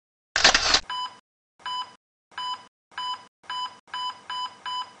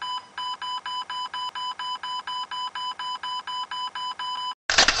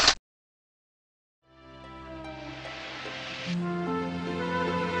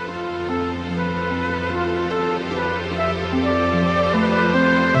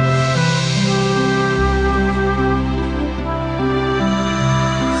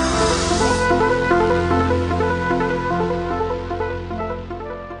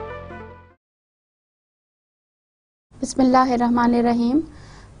Bismillahirrahmanirrahim.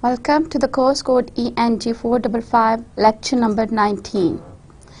 Welcome to the course code Eng455, lecture number 19.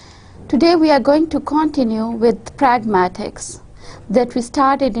 Today we are going to continue with pragmatics that we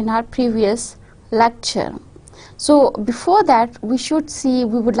started in our previous lecture. So before that we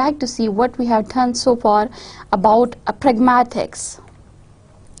would like to see what we have done so far about pragmatics.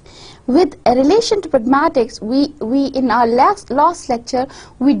 With a relation to pragmatics, we in our last lecture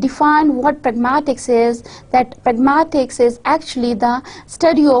we defined what pragmatics is. That pragmatics is actually the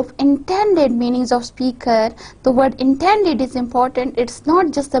study of intended meanings of speaker. The word intended is important. It's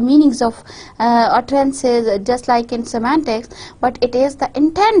not just the meanings of utterances, just like in semantics, but it is the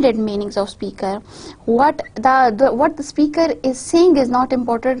intended meanings of speaker. What the speaker is saying is not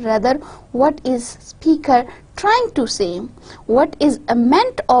important, rather what is speaker trying to say, what is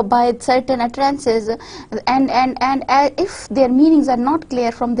meant by certain utterances, and if their meanings are not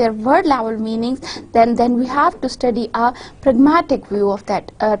clear from their word level meanings, then we have to study a pragmatic view of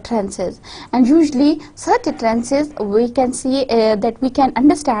that utterances. And usually such utterances we can see that we can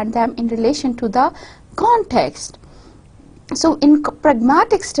understand them in relation to the context. So in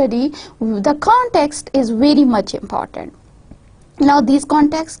pragmatic study, the context is very much important. Now these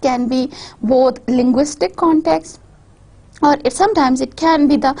contexts can be both linguistic context, or sometimes it can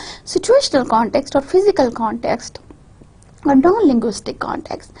be the situational context or physical context, or non-linguistic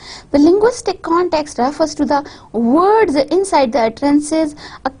context. The linguistic context refers to the words inside the utterances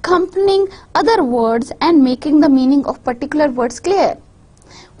accompanying other words and making the meaning of particular words clear.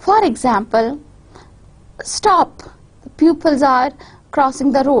 For example, stop. The pupils are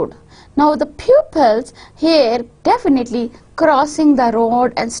crossing the road. Now the pupils here definitely crossing the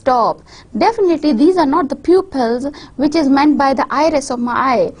road and stop. Definitely these are not the pupils which is meant by the iris of my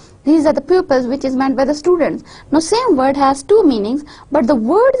eye. These are the pupils which is meant by the students. Now same word has two meanings, but the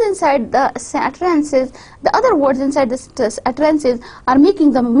words inside the utterances, the other words inside the utterances are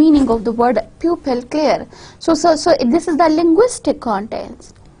making the meaning of the word pupil clear. So this is the linguistic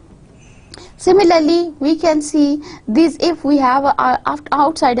context. Similarly, we can see this if we have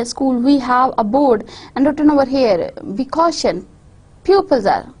outside a school, we have a board and written over here, be caution, pupils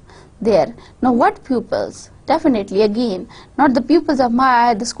are there. Now what pupils? Definitely again, not the pupils of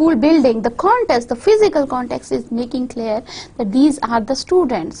the school building. The context, the physical context is making clear that these are the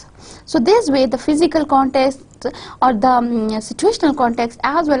students. So this way the physical context or the situational context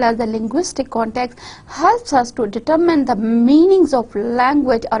as well as the linguistic context helps us to determine the meanings of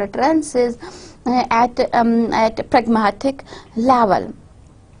language or utterances at pragmatic level.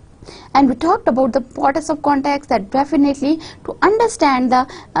 And we talked about the importance of context, that definitely to understand the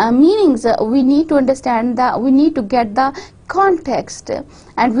meanings we need to understand we need to get the context.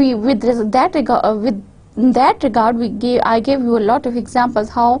 And with that regard I gave you a lot of examples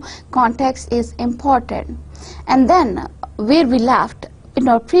how context is important. And then where we left in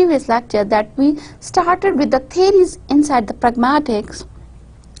our previous lecture, that we started with the theories inside the pragmatics.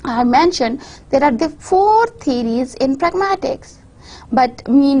 I mentioned there are the 4 theories in pragmatics. But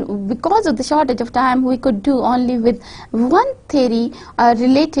because of the shortage of time, we could do only with one theory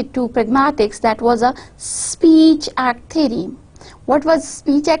related to pragmatics, that was a speech act theory. What was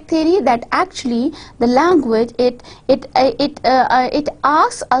speech act theory? That actually the language it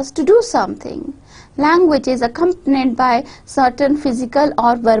asks us to do something. Language is accompanied by certain physical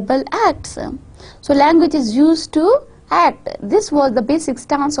or verbal acts. So language is used to act. This was the basic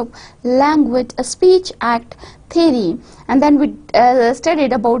stance of language, a speech act theory. And then we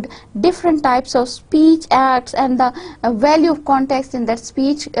studied about different types of speech acts and the value of context in that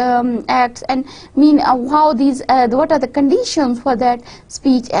speech acts, and how these what are the conditions for that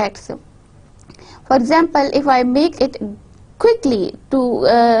speech acts. For example, if I make it quickly to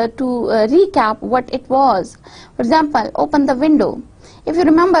recap what it was. For example, open the window. If you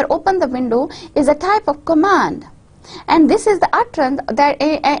remember, open the window is a type of command. And this is the utterance that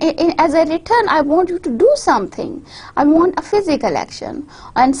as a return I want you to do something. I want a physical action.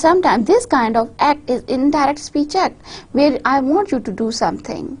 And sometimes this kind of act is indirect speech act, where I want you to do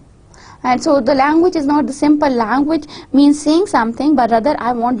something. And so the language is not the simple language means saying something, but rather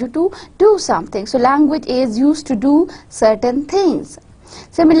I want you to do something. So language is used to do certain things.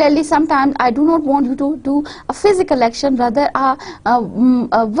 Similarly, sometimes I do not want you to do a physical action, rather a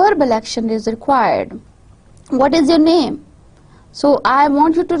verbal action is required. What is your name? So I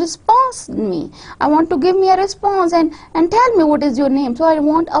want you to respond to me. I want to give me a response and tell me what is your name. So I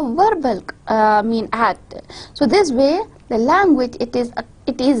want a verbal act. So this way the language it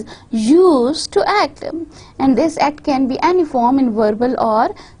is used to act, and this act can be any form in verbal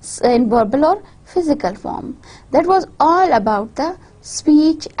or physical form. That was all about the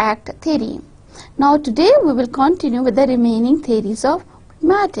speech act theory. Now today we will continue with the remaining theories of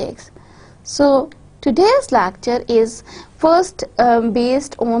pragmatics. So today's lecture is first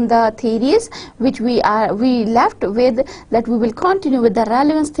based on the theories which we left with, that we will continue with the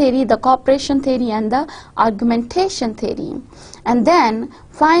relevance theory, the cooperation theory and the argumentation theory, and then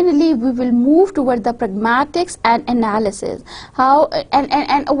finally we will move toward the pragmatics and analysis. How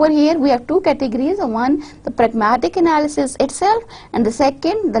and over here we have two categories: one, the pragmatic analysis itself, and the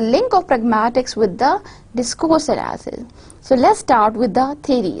second, the link of pragmatics with the discourse analysis. So let's start with the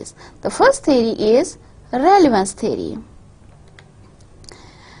theories. The first theory is relevance theory.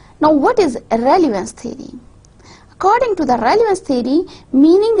 Now what is relevance theory? According to the relevance theory,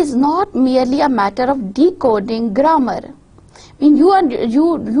 meaning is not merely a matter of decoding grammar. I mean,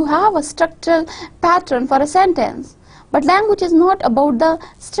 you have a structural pattern for a sentence, but language is not about the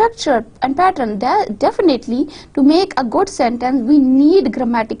structure and pattern. Definitely, to make a good sentence, we need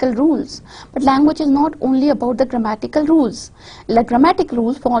grammatical rules. But language is not only about the grammatical rules. The grammatical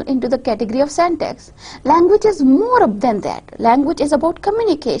rules fall into the category of syntax. Language is more than that. Language is about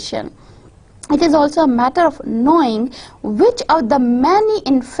communication. It is also a matter of knowing which of the many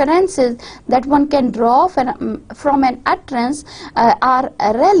inferences that one can draw from an utterance are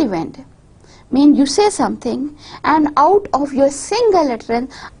relevant. Mean you say something, and out of your single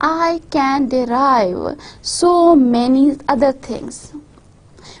utterance I can derive so many other things,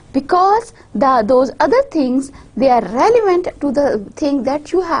 because those other things, they are relevant to the thing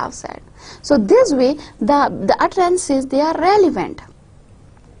that you have said. So this way the utterances, they are relevant.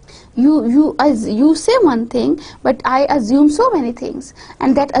 You say one thing, but I assume so many things,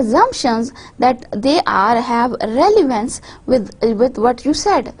 and that assumptions that they have relevance with what you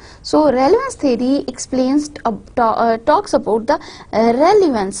said. So relevance theory explains talks about the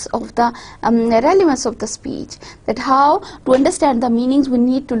relevance of the speech, that how to understand the meanings we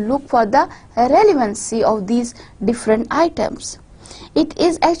need to look for the relevancy of these different items. It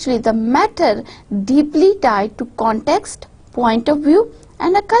is actually the matter deeply tied to context, point of view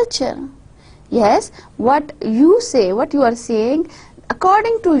and a culture. Yes, what you say, what you are saying,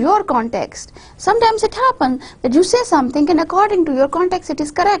 according to your context. Sometimes it happens that you say something and according to your context it is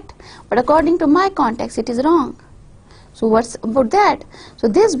correct, but according to my context it is wrong. So what's about that? So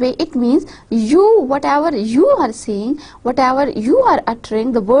this way it means whatever you are saying, whatever you are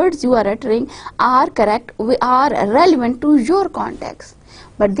uttering, the words you are uttering are correct, are relevant to your context,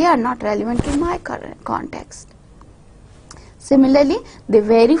 but they are not relevant to my current context. Similarly, they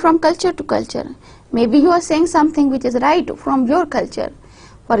vary from culture to culture. Maybe you are saying something which is right from your culture.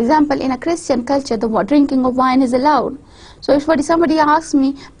 For example, in a Christian culture, the drinking of wine is allowed. So if somebody asks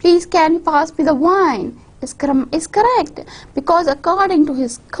me, please can you pass me the wine, is correct, because according to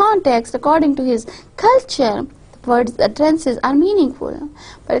his context, according to his culture, words, utterances are meaningful.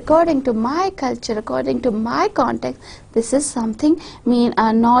 But according to my culture, according to my context, this is something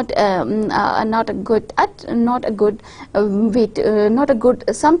not a good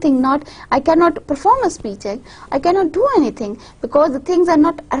something. Not, I cannot perform a speech. I cannot do anything because the things are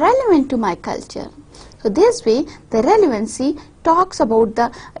not relevant to my culture. So this way, the relevancy talks about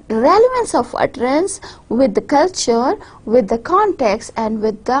the relevance of utterance with the culture, with the context, and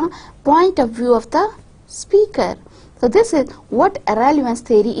with the point of view of the speaker. So this is what a relevance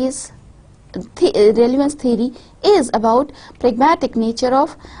theory is. Relevance theory is about pragmatic nature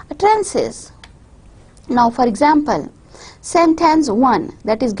of utterances. Now, for example, sentence 1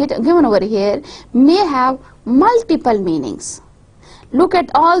 that is given over here may have multiple meanings. Look at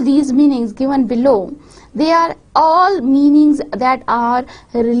all these meanings given below. They are all meanings that are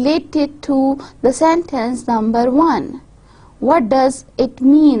related to the sentence number 1. What does it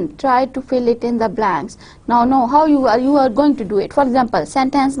mean? Try to fill it in the blanks. Now know how you are going to do it. For example,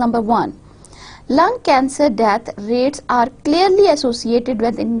 sentence number 1. Lung cancer death rates are clearly associated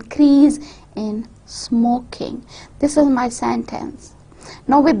with increase in smoking. This is my sentence.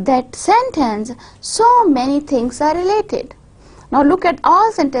 Now with that sentence, so many things are related. Now look at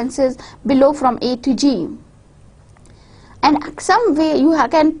all sentences below from A to G. And some way you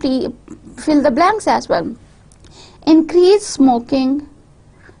can fill the blanks as well. Increased smoking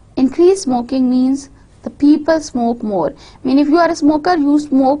means the people smoke more. I mean, if you are a smoker, you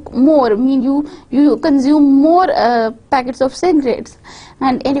smoke more. I mean, you consume more packets of cigarettes.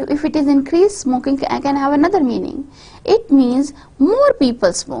 And if it is increased smoking, I can have another meaning. It means more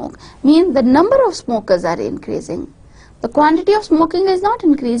people smoke. Means the number of smokers are increasing. The quantity of smoking is not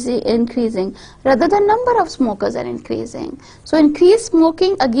increasing, rather the number of smokers are increasing. So increased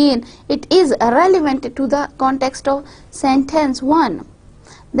smoking, again, it is relevant to the context of sentence 1.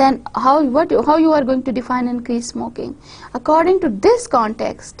 Then how you are going to define increased smoking? According to this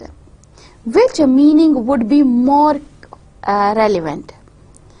context, which meaning would be more relevant?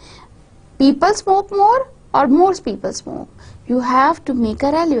 People smoke more or more people smoke? You have to make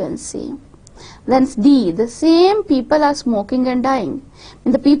a relevancy. Then D, the same people are smoking and dying.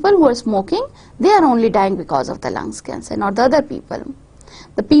 And the people who are smoking, they are only dying because of the lungs cancer, not the other people.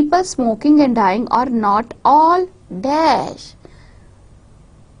 The people smoking and dying are not all dash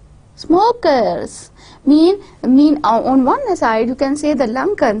smokers. Mean on one side you can say the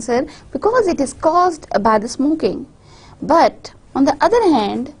lung cancer because it is caused by the smoking, but on the other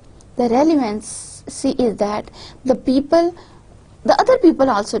hand the relevance is that the other people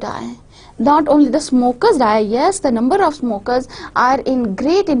also die. Not only the smokers die, yes, the number of smokers are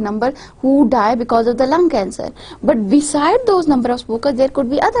great in number who die because of the lung cancer, but beside those number of smokers there could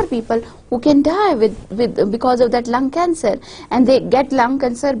be other people who can die because of that lung cancer, and they get lung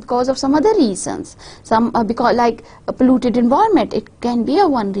cancer because of some other reasons, because like a polluted environment, it can be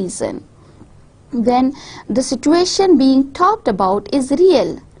one reason. Then the situation being talked about is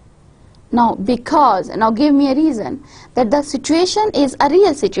real. Now give me a reason that the situation is a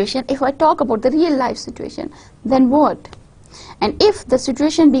real situation. If I talk about the real life situation, then what? And if the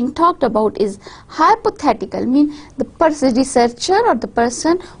situation being talked about is hypothetical, mean the researcher or the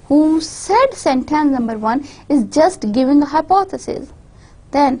person who said sentence number 1 is just giving a hypothesis,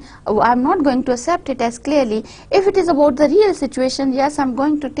 then I'm not going to accept it as clearly. If it is about the real situation, yes, I'm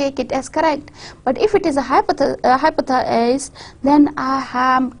going to take it as correct. But if it is a hypothesis, then I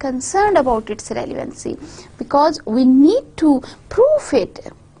am concerned about its relevancy, because we need to prove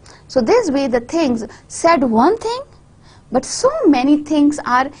it. So this way the things said one thing, but so many things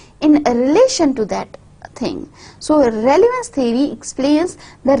are in relation to that thing. So relevance theory explains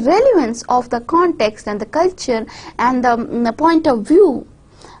the relevance of the context and the culture and the point of view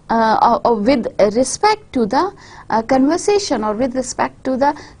with respect to the conversation or with respect to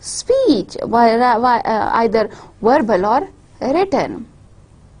the speech, either verbal or written.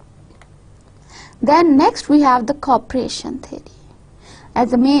 Then next we have the cooperation theory.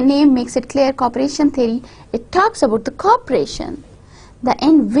 As the name makes it clear, cooperation theory, it talks about the cooperation, the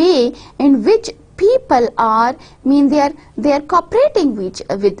way in which people are, they are cooperating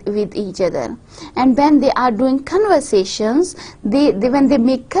with each other, and when they are doing conversations, when they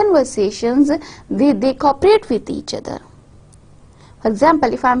make conversations, they cooperate with each other. For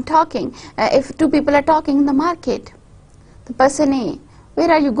example, if I'm talking, if two people are talking in the market, the person A,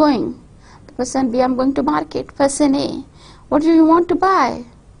 where are you going? The person B, I'm going to market. Person A, what do you want to buy?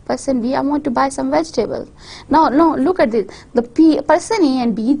 Person B, I want to buy some vegetables. Now, look at this. The person A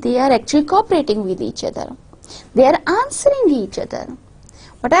and B, they are actually cooperating with each other. They are answering each other.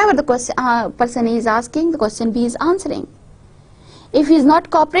 Whatever the question person A is asking, the question B is answering. If he is not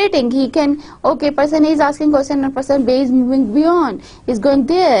cooperating, he can, okay, person A is asking question and person B is moving beyond, is going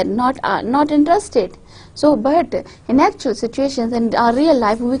there, not interested. So, but in actual situations, in our real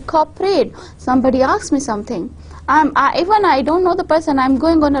life, we cooperate. Somebody asks me something. Even I don't know the person, I'm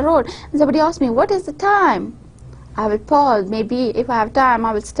going on a road, and somebody asks me, what is the time? I will pause. Maybe if I have time,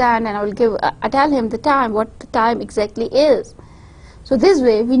 I will stand and I will tell him the time, what the time exactly is. So this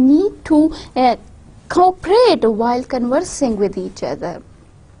way, we need to cooperate while conversing with each other.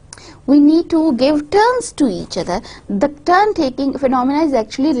 We need to give turns to each other. The turn-taking phenomena is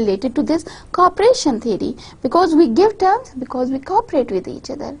actually related to this cooperation theory, because we give turns, because we cooperate with each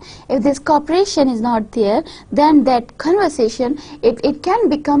other. If this cooperation is not there, then that conversation, it can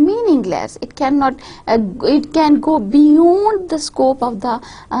become meaningless. It cannot. It can go beyond the scope of the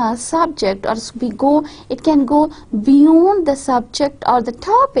subject, or it can go beyond the subject or the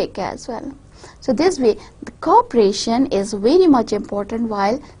topic as well. So this way, the cooperation is very much important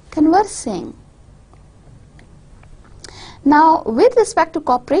while conversing. Now, with respect to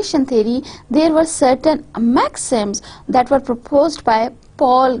cooperation theory, there were certain maxims that were proposed by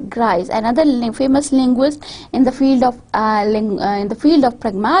Paul Grice, another famous linguist in the field of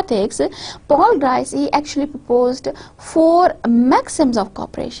pragmatics. Paul Grice, he actually proposed 4 maxims of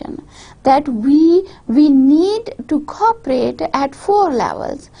cooperation, that we need to cooperate at 4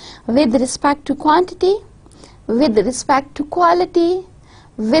 levels: with respect to quantity, with respect to quality,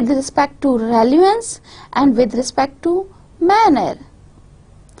 with respect to relevance, and with respect to manner.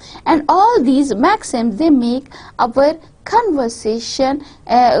 And all these maxims, they make our conversation,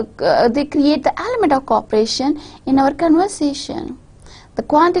 they create the element of cooperation in our conversation. The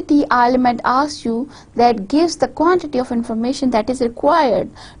quantity element asks you, that gives the quantity of information that is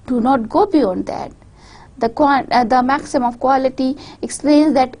required. Do not go beyond that. The maxim of quality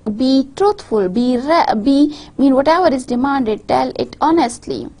explains that be truthful, mean whatever is demanded, tell it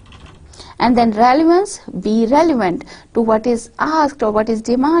honestly. And then relevance, be relevant to what is asked or what is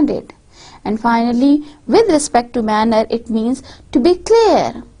demanded. And finally, with respect to manner, it means to be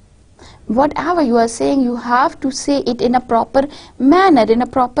clear. Whatever you are saying, you have to say it in a proper manner, in a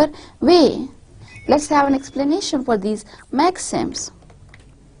proper way. Let's have an explanation for these maxims.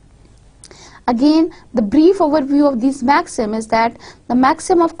 Again, the brief overview of these maxims is that the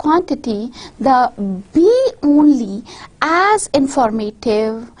maxim of quantity, the be only as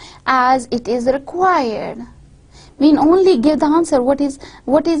informative as it is required. We only give the answer what is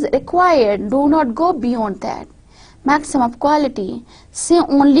required. Do not go beyond that. Maxim of quality, say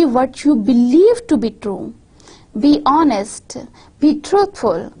only what you believe to be true. Be honest, be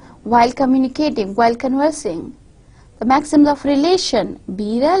truthful while communicating, while conversing. The maxims of relation,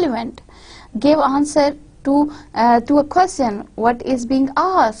 be relevant. Give answer to a question, what is being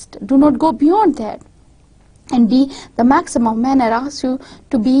asked. Do not go beyond that. And B, the maxim of manner asks you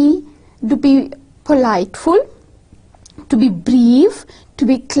to be politeful, to be brief, to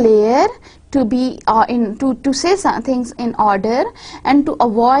be clear, to be to say some things in order, and to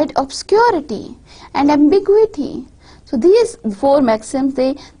avoid obscurity and ambiguity. So these four maxims,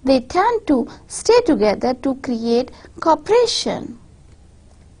 they tend to stay together to create cooperation.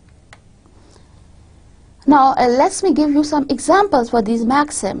 Now let me give you some examples for these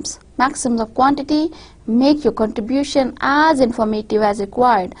maxims. Maxims of quantity, make your contribution as informative as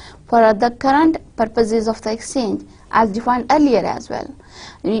required for the current purposes of the exchange, as defined earlier as well.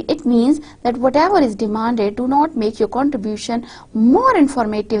 It means that whatever is demanded, do not make your contribution more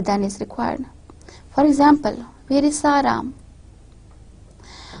informative than is required. For example, where is Sarah?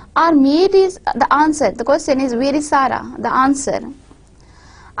 Our maid is the answer. The question is, where is Sarah? The answer.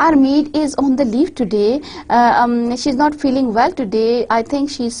 Our maid is on the leave today. She's not feeling well today. I think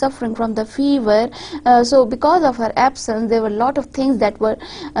she's suffering from the fever. So because of her absence, there were a lot of things that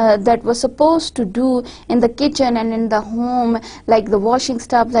were supposed to do in the kitchen and in the home, like the washing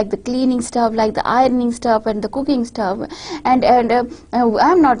stuff, like the cleaning stuff, like the ironing stuff, and the cooking stuff. And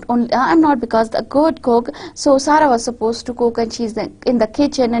I'm not because the good cook. So Sarah was supposed to cook, and she's in the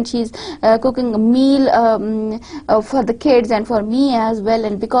kitchen, and she's cooking a meal for the kids and for me as well.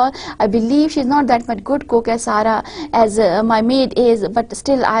 And because I believe she's not that much good cook as Sarah, as my maid is, but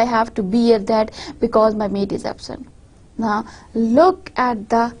still I have to bear that because my maid is absent. Now look at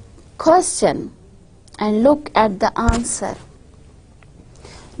the question and look at the answer.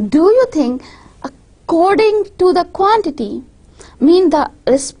 Do you think according to the quantity, mean the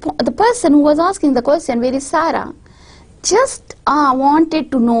person who was asking the question, where is Sarah, just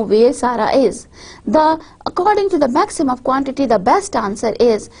wanted to know where Sarah is? According to the maxim of quantity, the best answer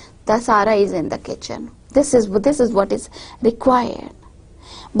is that Sarah is in the kitchen. This is what is required.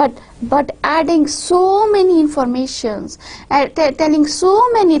 But adding so many informations, telling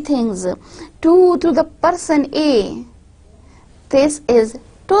so many things to the person A, this is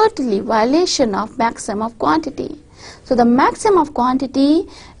totally violation of maxim of quantity. So the maxim of quantity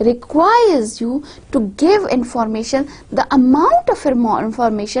requires you to give information, the amount of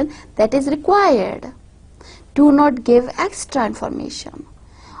information that is required. Do not give extra information,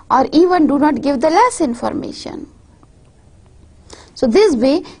 or even do not give the less information. So this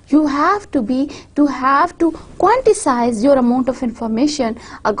way you have to quantize your amount of information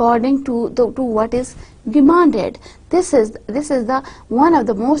according to what is demanded. This is the one of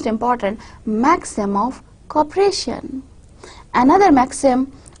the most important maxim of cooperation. Another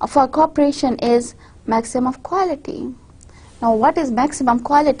maxim for cooperation is maxim of quality. Now what is maximum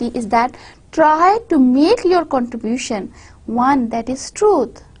quality is that try to make your contribution one that is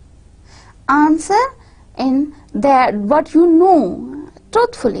truth. Answer in that what you know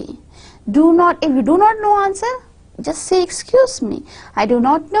truthfully. If you do not know answer, just say, excuse me, I do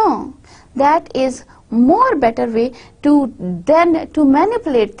not know. That is more better way to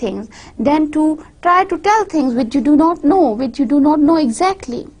manipulate things than to try to tell things which you do not know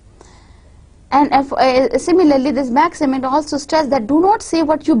exactly. And similarly, this maxim, it also stress that do not say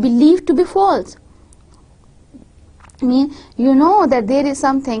what you believe to be false. I mean, you know that there is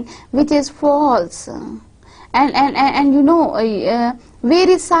something which is false, and you know, where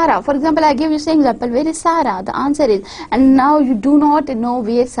is Sarah? For example, I give you same example, where is Sarah? The answer is, and now you do not know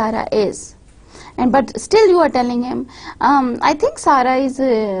where Sarah is. But still you are telling him, I think Sarah is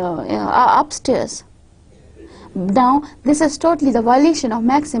upstairs. Now this is totally the violation of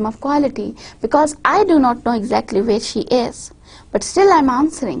maxim of quality, because I do not know exactly where she is, but still I am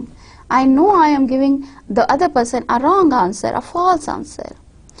answering. I know I am giving the other person a wrong answer, a false answer.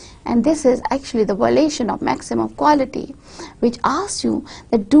 And this is actually the violation of maxim of quality, which asks you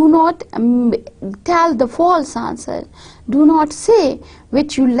that do not tell the false answer, do not say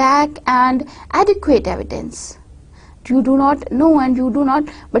which you lack and adequate evidence. you do not know and you do not,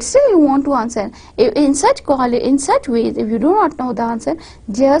 but still you want to answer. In such ways, if you do not know the answer,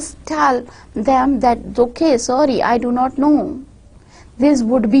 just tell them that, okay, sorry, I do not know. This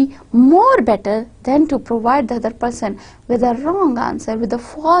would be more better than to provide the other person with a wrong answer, with a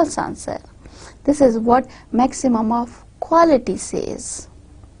false answer. This is what maximum of quality says.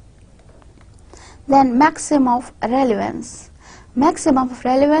 Then maximum of relevance. Maximum of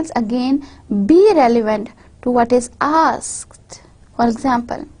relevance, again, be relevant to what is asked. For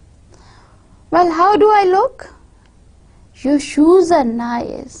example, well, how do I look? Your shoes are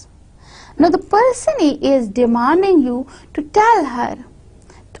nice. Now the person is demanding you to tell her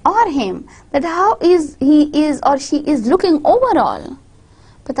or him that how is he is or she is looking overall.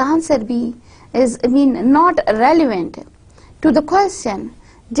 But the answer B is, not relevant to the question.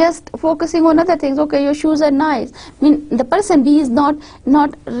 Just focusing on other things. Okay, your shoes are nice. The person B is not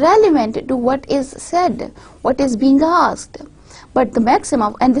relevant to what is said, what is being asked. But the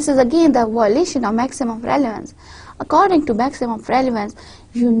maximum, and this is again the violation of maximum relevance. According to maximum relevance,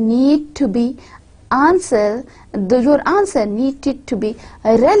 you need to be your answer needed to be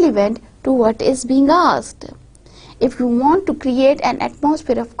relevant to what is being asked. If you want to create an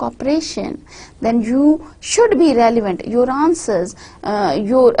atmosphere of cooperation, then you should be relevant. Your answers,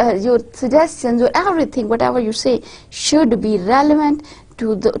 your suggestions, your everything, whatever you say, should be relevant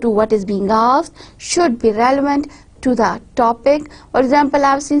to what is being asked, should be relevant to the topic. For example,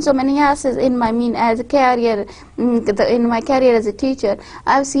 I've seen so many essays in my as a career, in my career as a teacher.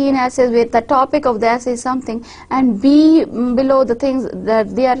 I've seen essays where the topic of the essay is something, and below the things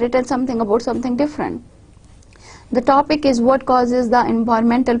that they are written something about something different. The topic is what causes the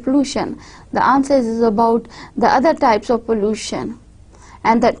environmental pollution. The answer is about the other types of pollution,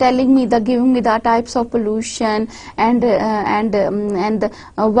 and giving me the types of pollution and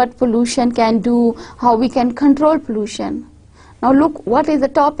what pollution can do, how we can control pollution. Now look, what is the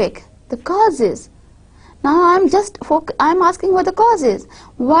topic? The causes. Now I'm asking what the cause is.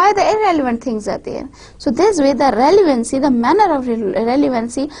 Why the irrelevant things are there? So this way the relevancy, the manner of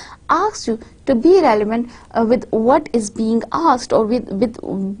relevancy asks you to be relevant with what is being asked, or with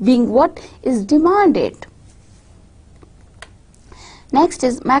being what is demanded. Next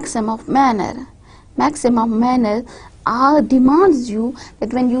is maximum of manner. Maximum manner demands you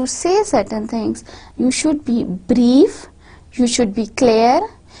that when you say certain things, you should be brief, you should be clear,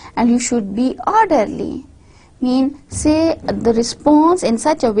 and you should be orderly. Say the response in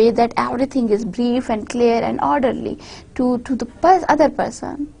such a way that everything is brief and clear and orderly to the other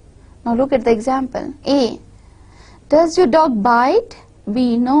person. Now look at the example. A. Does your dog bite?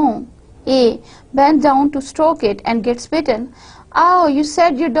 B. No. A. Bend down to stroke it and gets bitten. Oh, you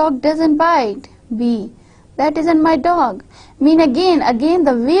said your dog doesn't bite. B. That isn't my dog. Again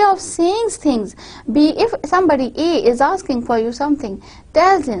the way of saying things. B. If somebody A is asking for you something,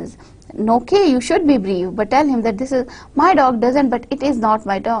 tell him, okay, you should be brief, but tell him that this is my dog doesn't, but it is not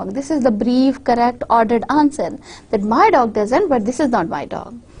my dog. This is the brief, correct, ordered answer. That my dog doesn't, but this is not my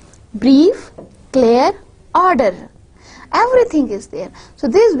dog. Brief, clear, order. Everything is there. So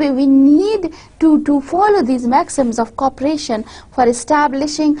this way we need to follow these maxims of cooperation for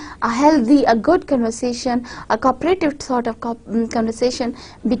establishing a healthy, a good conversation, a cooperative sort of conversation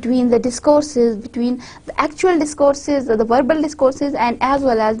between the discourses, between the actual discourses, the verbal discourses, and as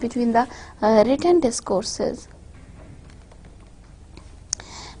well as between the written discourses.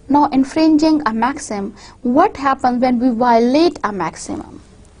 Now, infringing a maxim. What happens when we violate a maximum?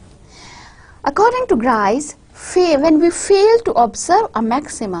 According to Grice, when we fail to observe a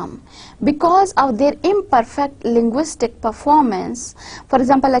maximum because of their imperfect linguistic performance, for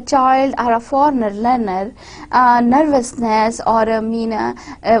example, a child or a foreigner learner, nervousness, or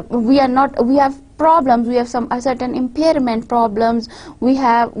we have problems, we have a certain impairment problems, we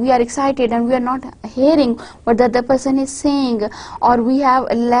are excited and we are not hearing what the other person is saying, or we have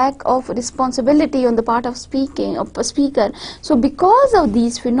a lack of responsibility on the part of speaker. So because of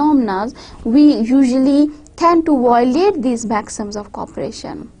these phenomena, we usually tend to violate these maxims of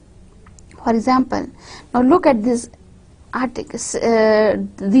cooperation. For example, now look at this articles,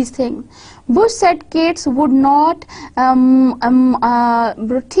 these things. Bush said kids would not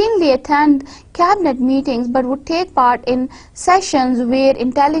routinely attend cabinet meetings, but would take part in sessions where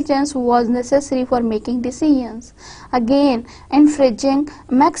intelligence was necessary for making decisions. Again, infringing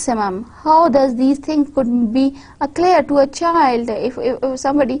maximum. How does these things could be clear to a child? If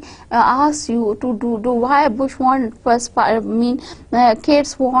somebody asks you to do why Bush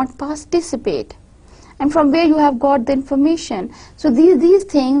kids won't participate, and from where you have got the information. So these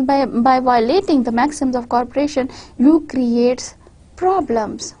things, by violating the maxims of cooperation, you create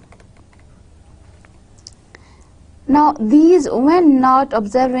problems. Now these when not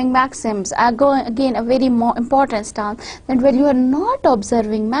observing maxims are going again a very more important stance, that when you are not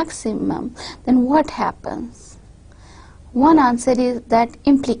observing maximum, then what happens? One answer is that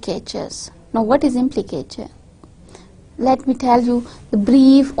implicatures. Now what is implicature? Let me tell you the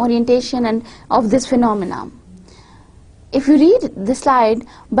brief orientation and of this phenomenon. If you read the slide,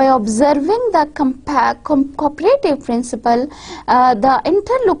 by observing the cooperative principle, the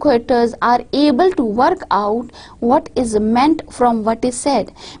interlocutors are able to work out what is meant from what is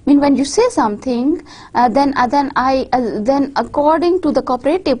said. I mean, when you say something, then according to the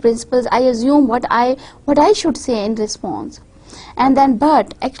cooperative principles, I assume what I should say in response. And then,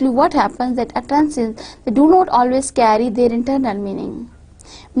 but actually, what happens that utterances, they do not always carry their internal meaning.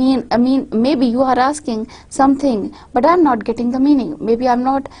 I mean, maybe you are asking something, but I'm not getting the meaning. Maybe I'm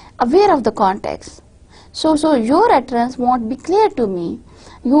not aware of the context. So your utterance won't be clear to me.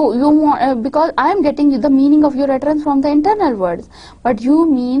 You want because I'm getting the meaning of your utterance from the internal words, but you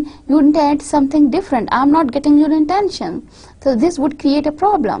intend something different. I'm not getting your intention. So this would create a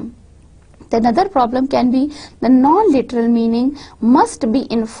problem. Another problem can be the non-literal meaning must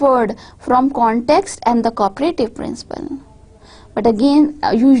be inferred from context and the cooperative principle. But again,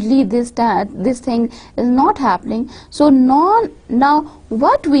 usually this thing is not happening. So now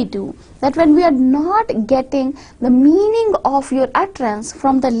what we do, that when we are not getting the meaning of your utterance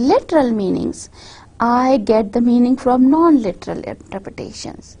from the literal meanings, I get the meaning from non-literal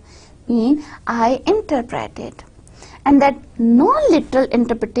interpretations. I interpret it. And that non-literal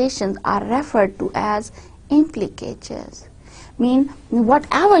interpretations are referred to as implicatures.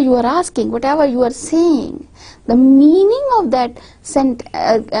 Whatever you are asking, whatever you are saying, the meaning of that sentence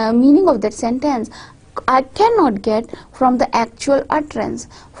I cannot get from the actual utterance,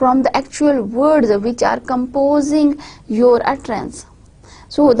 from the actual words which are composing your utterance.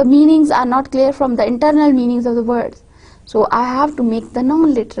 So the meanings are not clear from the internal meanings of the words. So I have to make the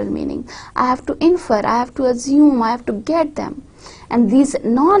non-literal meaning. I have to infer, I have to assume, I have to get them. And these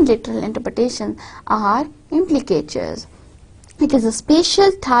non-literal interpretations are implicatures. It is a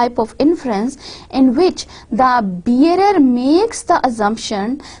special type of inference in which the bearer makes the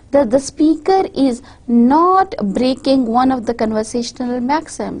assumption that the speaker is not breaking one of the conversational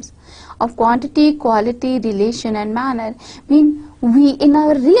maxims of quantity, quality, relation and manner. We in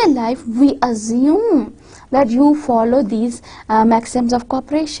our real life, we assume that you follow these maxims of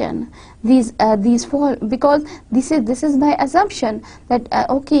cooperation. These fall because this is my assumption that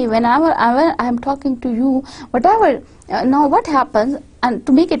okay, whenever I am talking to you, whatever. Now what happens, and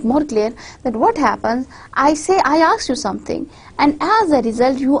to make it more clear, that what happens, I ask you something, and as a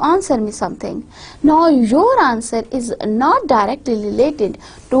result you answer me something. Now your answer is not directly related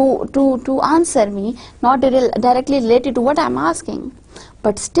to answer me, not directly related to what I am asking,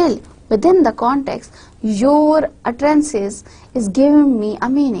 but still within the context your utterances is giving me a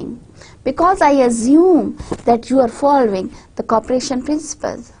meaning, because I assume that you are following the cooperation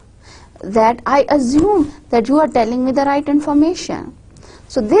principles, that I assume that you are telling me the right information.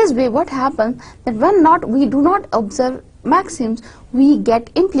 So this way what happens, that when we do not observe maxims, we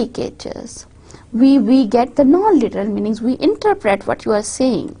get implicatures. We get the non-literal meanings, we interpret what you are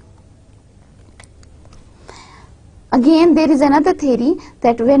saying. Again, there is another theory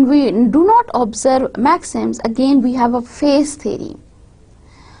that when we do not observe maxims, again we have a phase theory.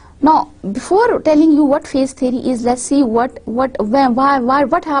 Now, before telling you what phase theory is, let's see what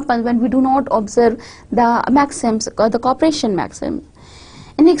happens when we do not observe the maxims, the cooperation maxims.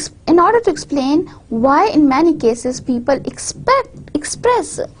 In order to explain why in many cases people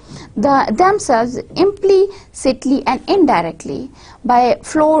express themselves implicitly and indirectly by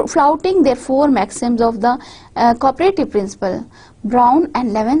flouting their four maxims of the cooperative principle, Brown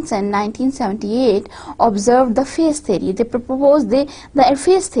and Levinson 1978 observed the phase theory. They proposed the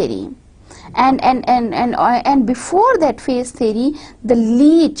phase theory, and before that phase theory, the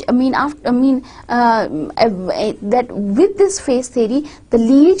Leach, that with this phase theory, the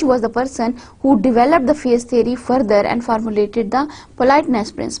Leach was the person who developed the phase theory further and formulated the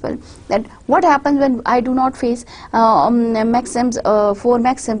politeness principle. That what happens when I do not face maxims, four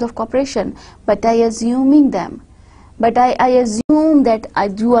maxims of cooperation, but I assuming them. But I assume that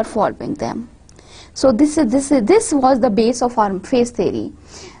you are following them. So this was the base of our phase theory.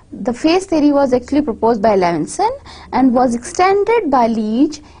 The phase theory was actually proposed by Levinson and was extended by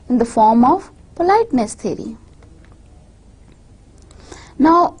Leach in the form of politeness theory.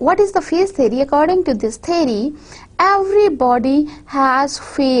 Now, what is the phase theory? According to this theory, everybody has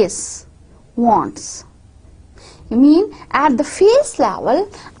phase wants. At the phase level,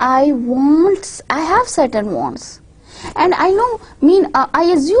 I have certain wants. and I know,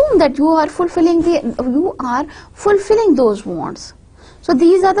 I assume that you are fulfilling those wants. So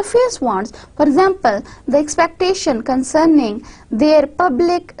these are the face wants. For example, the expectation concerning their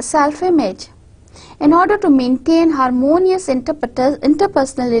public self-image. In order to maintain harmonious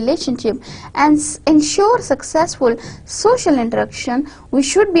interpersonal relationship and ensure successful social interaction, we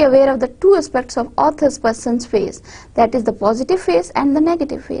should be aware of the two aspects of author's person's face, that is the positive face and the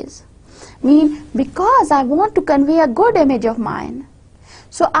negative face. Because I want to convey a good image of mine,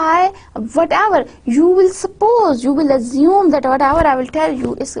 so whatever you will assume that whatever I will tell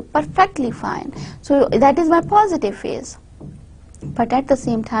you is perfectly fine. So that is my positive face. But at the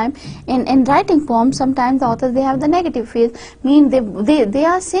same time, in writing poems, sometimes the authors, they have the negative face. They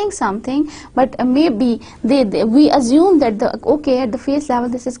are saying something, but maybe we assume that at the face level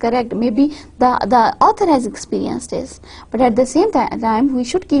this is correct. Maybe the author has experienced this, but at the same time we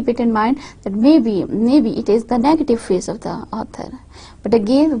should keep it in mind that maybe it is the negative face of the author. But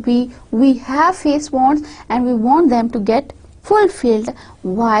again, we have face wants, and we want them to get fulfilled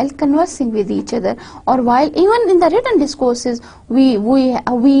while conversing with each other, or while even in the written discourses we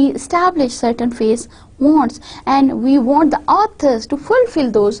establish certain face wants, and we want the authors to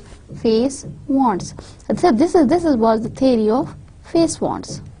fulfill those face wants. So this was the theory of face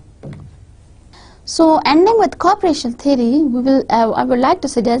wants. So ending with cooperation theory, I would like to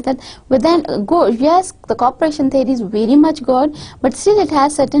suggest that we then go, yes, the cooperation theory is very much good, but still it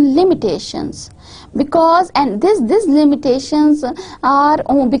has certain limitations, because these limitations are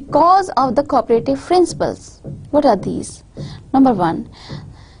because of the cooperative principles. What are these? Number one,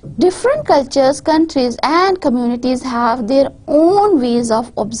 different cultures, countries and communities have their own ways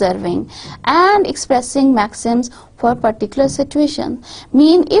of observing and expressing maxims for particular situations.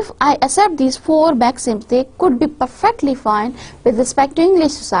 If I accept these 4 maxims, they could be perfectly fine with respect to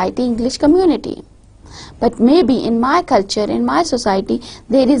English society, English community. But maybe in my culture, in my society,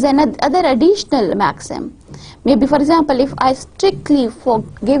 there is another additional maxim. Maybe, for example, if I strictly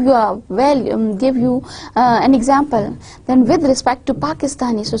give you an example, then with respect to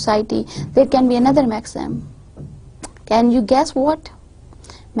Pakistani society, there can be another maxim. Can you guess what?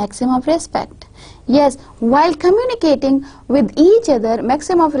 Maxim of respect. Yes, while communicating with each other,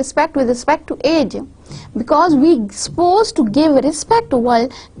 maxim of respect with respect to age, because we supposed to give respect while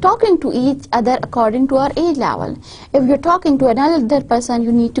talking to each other according to our age level. If you're talking to another person,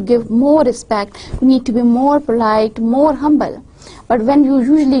 you need to give more respect, you need to be more polite, more humble. But when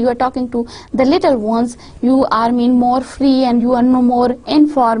you are talking to the little ones, you are more free and you are no more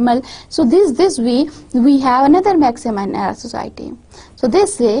informal. So this way we have another maxim in our society. So they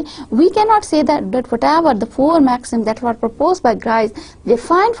say we cannot say that whatever the 4 maxims that were proposed by Grice, they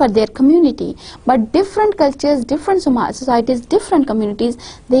fine for their community, but different cultures, different societies, different communities,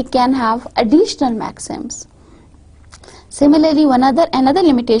 they can have additional maxims. Similarly, another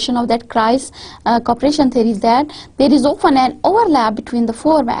limitation of that Grice cooperation theory is that there is often an overlap between the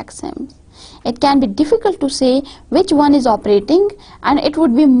 4 maxims. It can be difficult to say which one is operating, and it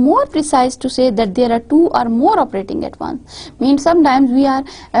would be more precise to say that there are 2 or more operating at once. Sometimes we are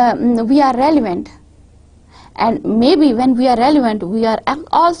relevant, and maybe when we are relevant, we are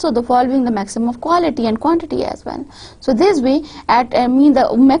also following the maximum of quality and quantity as well. So this way,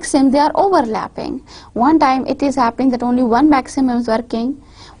 the maxims, they are overlapping. One time it is happening that only one maxim is working.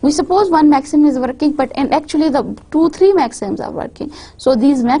 We suppose one maxim is working, but actually the 2-3 maxims are working. So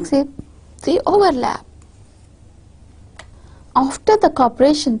these maxims, they overlap. After the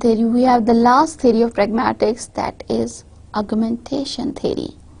cooperation theory, we have the last theory of pragmatics, that is argumentation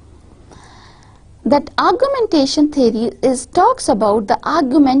theory. That argumentation theory talks about the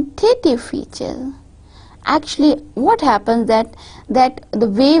argumentative feature. Actually, what happens that the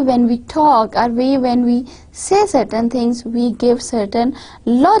way when we talk or way when we say certain things, we give certain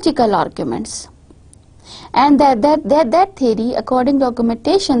logical arguments. And that theory, according to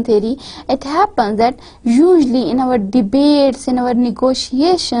argumentation theory, it happens that usually in our debates, in our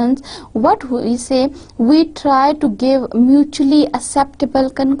negotiations, what we say, we try to give mutually acceptable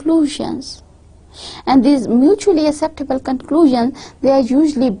conclusions. And these mutually acceptable conclusions, they are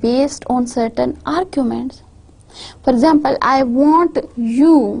usually based on certain arguments. For example, I want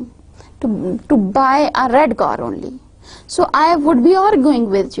you to buy a red car only. So I would be arguing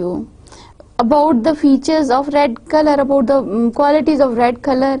with you about the features of red color, about the qualities of red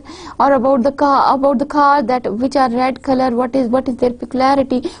color, or about the car which are red color, what is their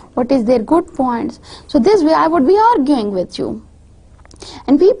peculiarity, what is their good points. So this way I would be arguing with you.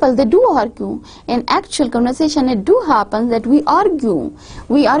 And people, they do argue. In actual conversation, it do happen that we argue.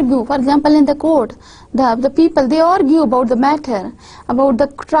 We argue, for example, in the court, the people, they argue about the matter, about the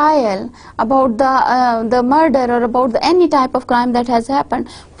trial, about the murder, or about any type of crime that has happened.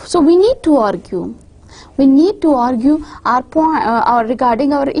 So we need to argue. We need to argue our point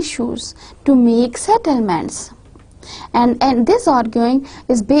regarding our issues to make settlements. And this arguing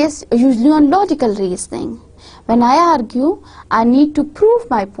is based usually on logical reasoning. When I argue, I need to prove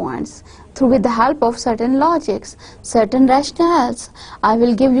my points with the help of certain logics, certain rationales. I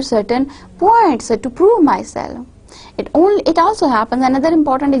will give you certain points to prove myself. It also happens. Another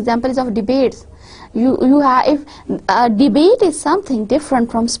important example is of debates. If a debate is something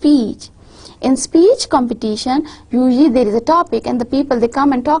different from speech. In speech competition, usually there is a topic and the people, they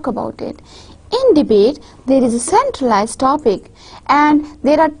come and talk about it. In debate, there is a centralized topic and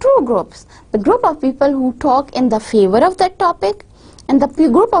there are two groups. The group of people who talk in the favor of that topic and the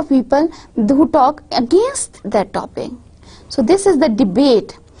group of people who talk against that topic. So this is the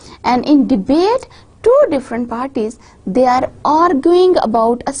debate. And in debate, two different parties, they are arguing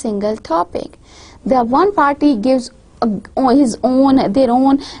about a single topic. The one party gives their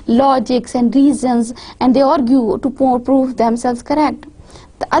own logics and reasons, and they argue to prove themselves correct.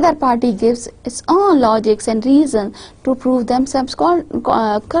 The other party gives its own logics and reason to prove themselves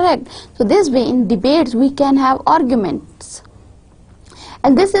correct. So this way, in debates, we can have arguments.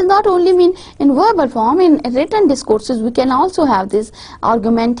 And this is not only mean in verbal form, in written discourses we can also have this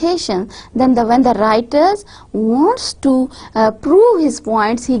argumentation. Then when the writer wants to prove his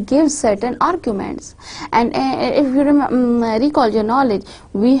points, he gives certain arguments. And if you recall your knowledge,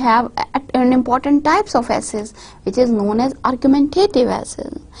 we have an important types of essays which is known as argumentative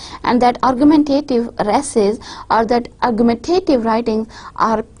essays. And that argumentative essays or that argumentative writings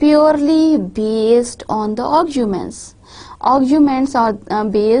are purely based on the arguments. Arguments are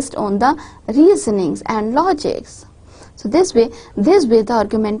based on the reasonings and logics. So this way the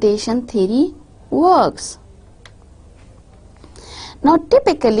argumentation theory works. Now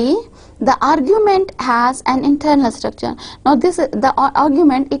typically the argument has an internal structure. Now the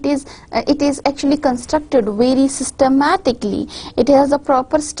argument, it is actually constructed very systematically. It has a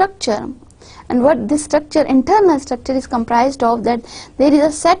proper structure. And what this structure, internal structure, is comprised of, that there is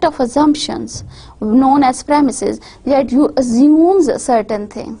a set of assumptions known as premises, that you assume certain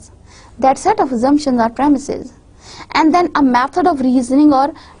things. That set of assumptions are premises. And then a method of reasoning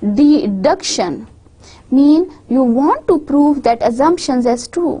or deduction, mean you want to prove that assumptions as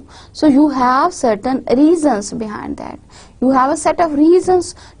true. So you have certain reasons behind that. You have a set of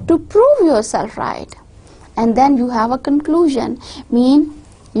reasons to prove yourself right. And then you have a conclusion, mean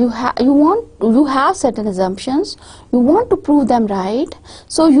you have certain assumptions, you want to prove them right,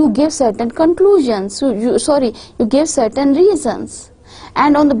 so you give certain conclusions, so you give certain reasons,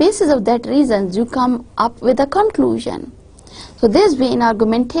 and on the basis of that reasons you come up with a conclusion. So this way, in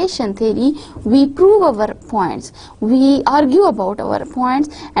argumentation theory, we prove our points, we argue about our points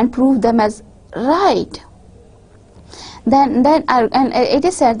and prove them as right. And it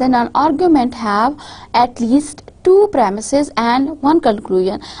is said that an argument have at least two premises and one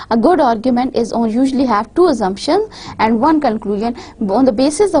conclusion. A good argument is usually have two assumptions and one conclusion. On the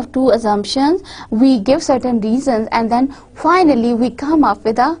basis of two assumptions, we give certain reasons, and then finally we come up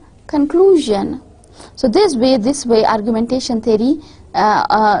with a conclusion. So this way argumentation theory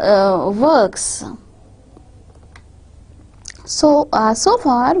works. So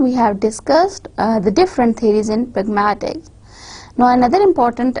far we have discussed the different theories in pragmatics. Now another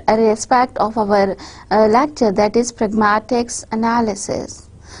important aspect of our lecture, that is pragmatics analysis.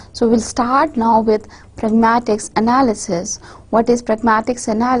 So we'll start now with pragmatics analysis. What is pragmatics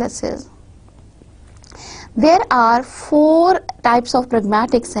analysis? There are four types of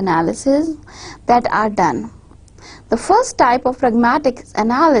pragmatics analysis that are done. The first type of pragmatic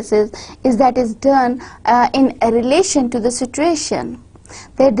analysis is that is done in relation to the situation.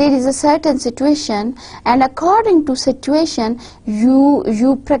 That there is a certain situation, and according to situation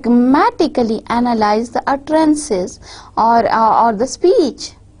you pragmatically analyze the utterances or the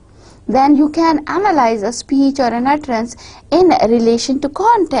speech. Then you can analyze a speech or an utterance in relation to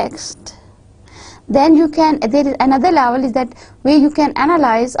context. Then there is another level, is that where you can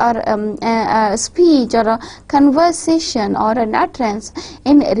analyze a speech or a conversation or an utterance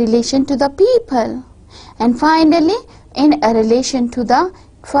in relation to the people. And finally, in a relation to the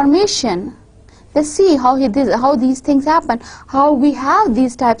formation. Let's see how these things happen, how we have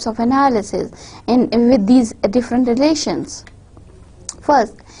these types of analysis with these different relations.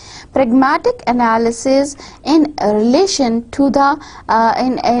 First, pragmatic analysis in relation to the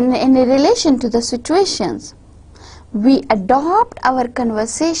in relation to the situations. we adopt our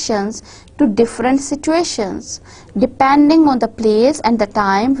conversations to different situations depending on the place and the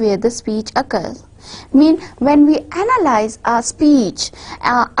time where the speech occurs. When we analyze a speech,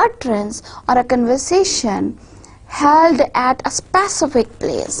 utterance or a conversation held at a specific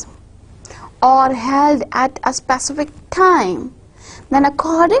place or held at a specific time, then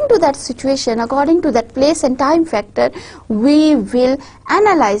according to that situation, according to that place and time factor, we will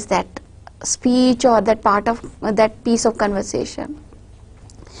analyze that speech or that part of that piece of conversation.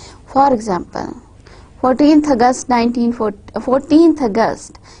 For example, 14th August,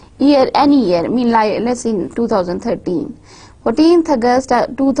 any year, let's say 2013, 14th August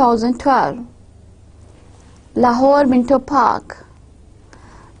 2012, Lahore Minto Park,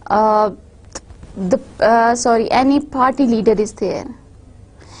 any party leader is there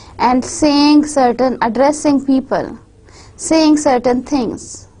and addressing people, saying certain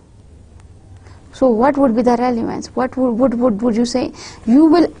things. So what would be the relevance? What would you say? You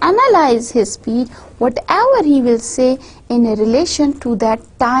will analyze his speech, whatever he will say, in relation to that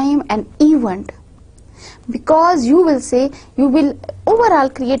time and event. Because you will say, you will overall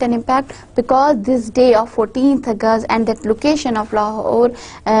create an impact, because this day of 14th August and that location of Lahore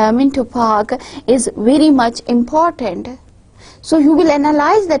Minto Park is very much important. So you will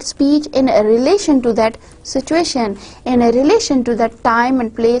analyze that speech in a relation to that situation, in a relation to that time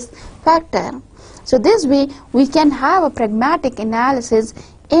and place factor. So this way we can have a pragmatic analysis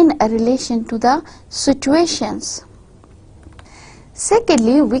in a relation to the situations.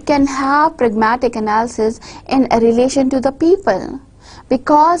 Secondly, we can have pragmatic analysis in a relation to the people,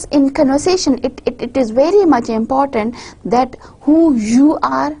 because in conversation it is very much important that who you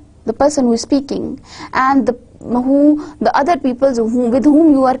are, the person who is speaking, and the other people with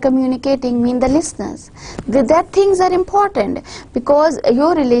whom you are communicating, the listeners. That things are important, because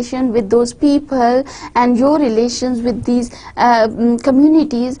your relation with those people and your relations with these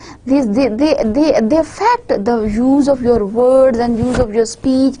communities, they affect the use of your words and use of your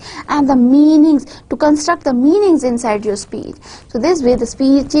speech and the meanings, to construct the meanings inside your speech. So this way the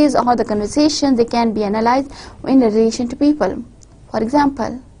speeches or the conversations, they can be analyzed in relation to people. For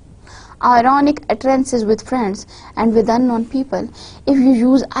example, ironic utterances with friends and with unknown people. If you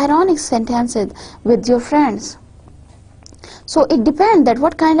use ironic sentences with your friends, so it depends that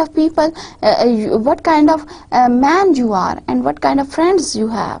what kind of people, what kind of man you are and what kind of friends you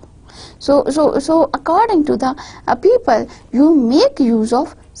have. So according to the people, you make use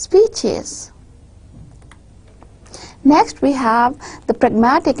of speeches. Next, we have the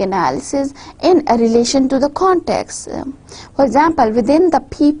pragmatic analysis in a relation to the context. For example, within the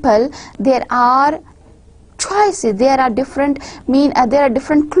people, there are choices, there are different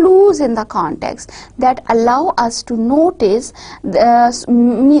clues in the context that allow us to notice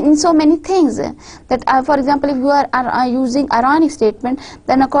so many things. That for example, if you are using ironic statement,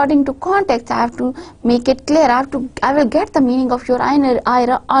 then according to context I have to make it clear. I will get the meaning of your ironic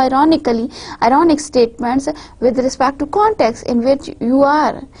statements with respect to context in which you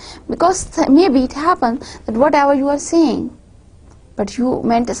are, because maybe it happens that whatever you are saying, but you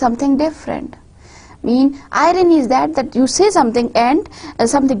meant something different. Irony is that you say something and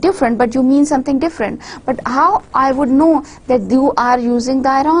something different, but you mean something different. But how I would know that you are using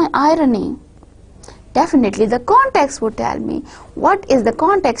the irony? Definitely the context would tell me. What is the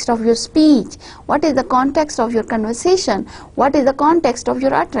context of your speech? What is the context of your conversation? What is the context of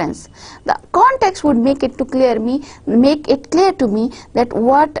your utterance? The context would make it clear to me that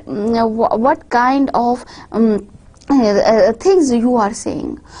what kind of things you are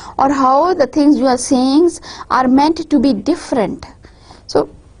saying, or how the things you are saying are meant to be different. So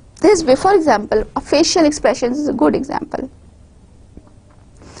this way, for example, a facial expression is a good example.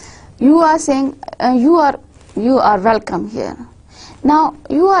 You are saying you are welcome here. Now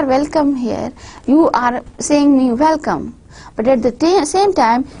you are welcome here, you are saying me welcome, but at the same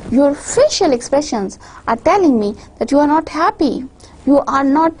time your facial expressions are telling me that you are not happy. You are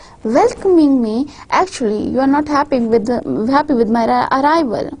not welcoming me. Actually, you are not happy with my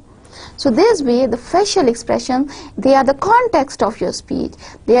arrival. So this way, the facial expression, they are the context of your speech.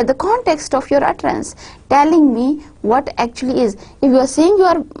 They are the context of your utterance, telling me what actually is. If you are saying you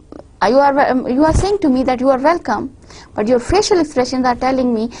are saying to me that you are welcome, but your facial expressions are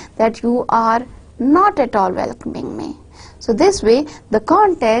telling me that you are not at all welcoming me. So this way, the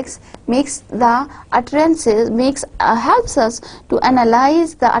context makes the utterances, helps us to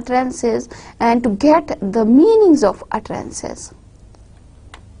analyze the utterances and to get the meanings of utterances.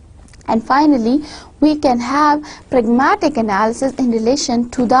 And finally, we can have pragmatic analysis in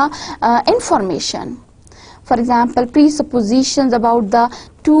relation to the information. For example, presuppositions about the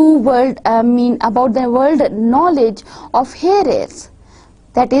about the world knowledge of hearers.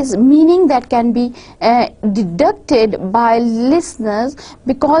 That is, meaning that can be deducted by listeners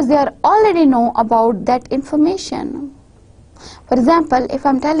because they are already know about that information. For example, if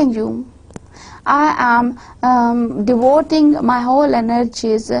I'm telling you, I am devoting my whole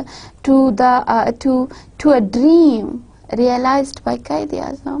energies to a dream realized by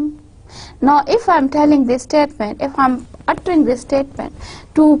Qaid-e-Azam. Now, if I'm telling this statement, if I'm uttering this statement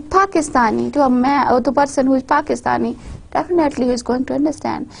to Pakistani, to a man or to a person who is Pakistani, definitely he is going to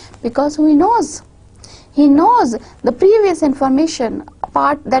understand, because he knows the previous information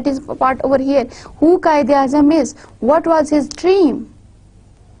part, that is part over here, who Qaid-e-Azam is, what was his dream.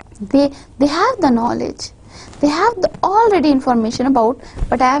 They have the knowledge, they have the already information about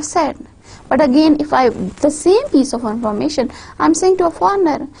what I have said. But again, if the same piece of information I'm saying to a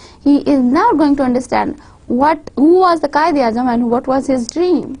foreigner, he is now going to understand who was the Qaid-e-Azam and what was his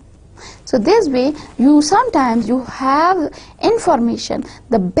dream. So this way, sometimes you have information,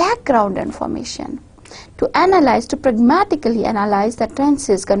 the background information, to pragmatically analyze the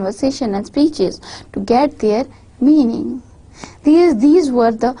tenses, conversation and speeches to get their meaning. These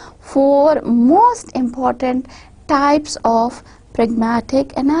were the 4 most important types of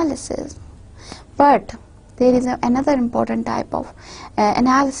pragmatic analysis. But there is another important type of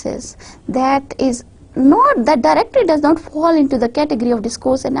analysis that is that directly does not fall into the category of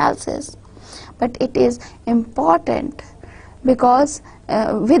discourse analysis, but it is important because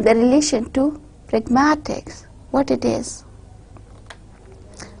with relation to pragmatics. What it is?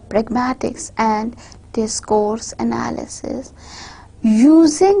 Pragmatics and discourse analysis.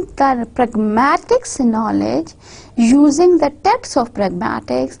 Using the pragmatics knowledge, using the texts of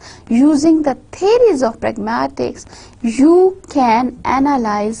pragmatics, using the theories of pragmatics, you can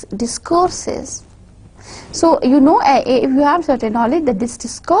analyze discourses. So if you have certain knowledge that this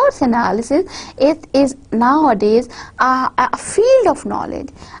discourse analysis, it is nowadays a field of knowledge,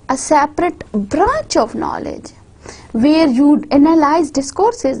 a separate branch of knowledge, where you analyze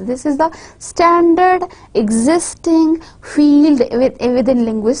discourses. This is the standard existing field within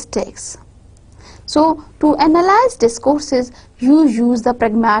linguistics. So to analyze discourses, you use the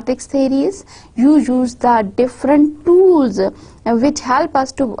pragmatics theories, you use the different tools which help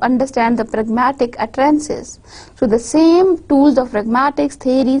us to understand the pragmatic utterances. So the same tools of pragmatics,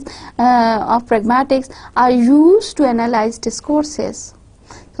 theories of pragmatics are used to analyze discourses.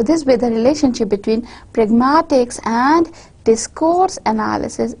 So this way the relationship between pragmatics and discourse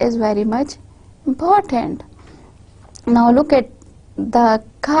analysis is very much important. Now look at the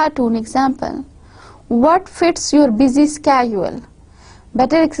cartoon example. What fits your busy schedule?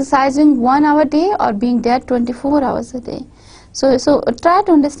 Better exercising 1 hour a day or being dead 24 hours a day? So try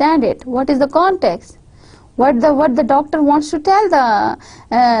to understand it. What is the context? What the doctor wants to tell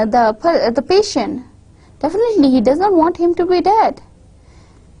the patient? Definitely he does not want him to be dead.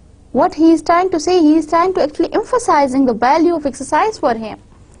 What he is trying to say, he is trying to actually emphasizing the value of exercise for him.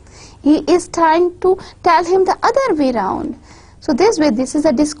 He is trying to tell him the other way around. So this way, this is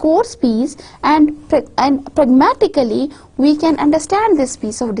a discourse piece, and pragmatically we can understand this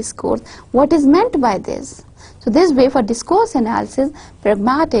piece of discourse, what is meant by this. So this way, for discourse analysis,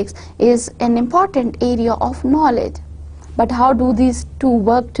 pragmatics is an important area of knowledge. But how do these two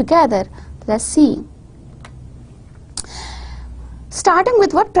work together? Let's see. Starting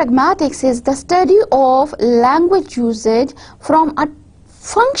with what pragmatics is, the study of language usage from a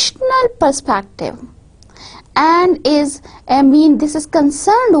functional perspective, and this is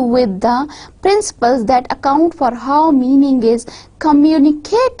concerned with the principles that account for how meaning is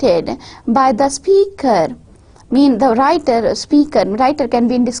communicated by the speaker. The writer can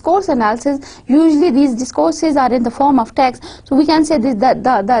be in discourse analysis. Usually these discourses are in the form of text, so we can say this,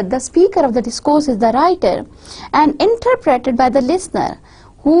 the speaker of the discourse is the writer, and interpreted by the listener.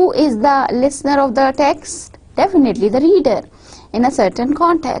 Who is the listener of the text? Definitely the reader in a certain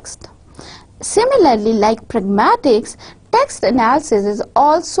context. Similarly, like pragmatics, text analysis is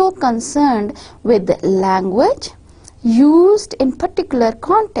also concerned with language used in particular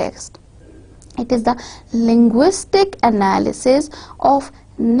context. It is the linguistic analysis of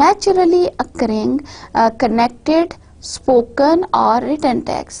naturally occurring connected spoken or written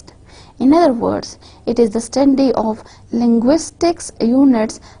text. In other words, it is the study of linguistics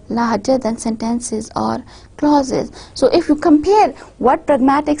units larger than sentences or clauses. So if you compare what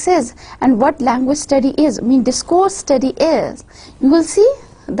pragmatics is and what language study is, discourse study is, you will see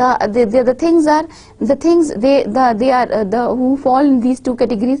the things who fall in these two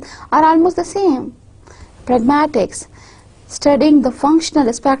categories are almost the same. Pragmatics, studying the functional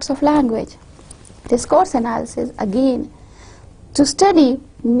aspects of language. Discourse analysis, again, to study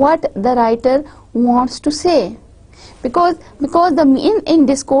what the writer wants to say. Because in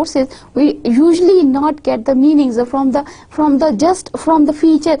discourses we usually not get the meanings from the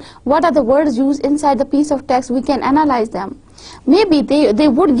feature. What are the words used inside the piece of text? We can analyze them. Maybe they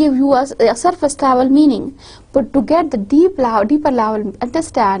would give you a surface level meaning, but to get the deeper level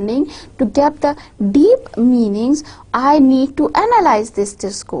understanding, to get the deep meanings, I need to analyze this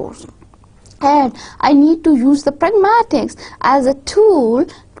discourse, and I need to use the pragmatics as a tool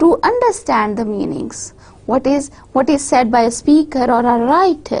to understand the meanings. What is said by a speaker or a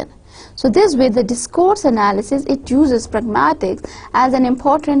writer. So this way, the discourse analysis, it uses pragmatics as an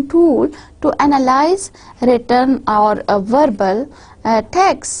important tool to analyze written or verbal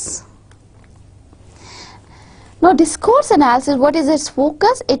texts. Now, discourse analysis, what is its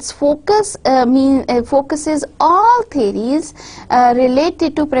focus? Its focus focuses all theories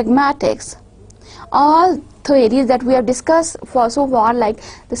related to pragmatics. All theories that we have discussed so far, like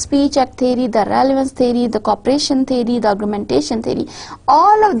the speech act theory, the relevance theory, the cooperation theory, the argumentation theory,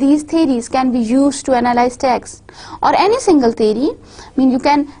 all of these theories can be used to analyze text, or any single theory. You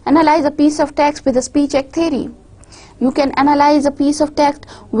can analyze a piece of text with a speech act theory. You can analyze a piece of text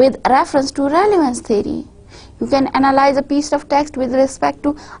with reference to relevance theory. You can analyze a piece of text with respect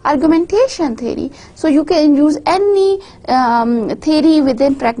to argumentation theory. So you can use any theory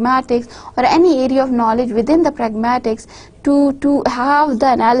within pragmatics, or any area of knowledge within the pragmatics to have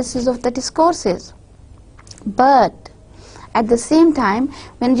the analysis of the discourses. But at the same time,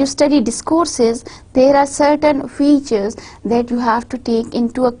 when you study discourses, there are certain features that you have to take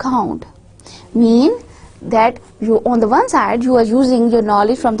into account. That you, on the one side, you are using your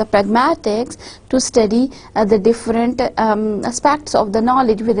knowledge from the pragmatics to study the different aspects of the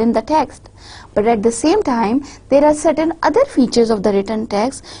knowledge within the text. But at the same time, there are certain other features of the written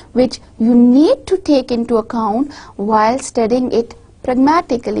text which you need to take into account while studying it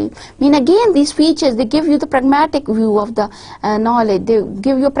pragmatically. Again, these features, they give you the pragmatic view of the knowledge. They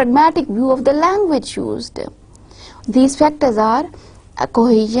give you a pragmatic view of the language used. These factors are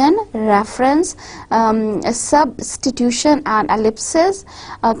cohesion, reference, substitution and ellipsis,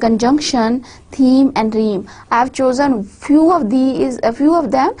 conjunction, theme and rhyme. I have chosen few of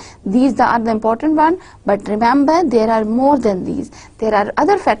them. These are the important one, but remember, there are more than these. There are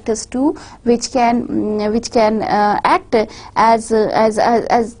other factors too which can act as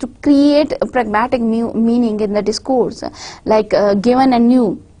to create a pragmatic meaning in the discourse, like given and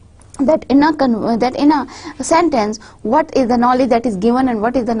new. That in a sentence, what is the knowledge that is given and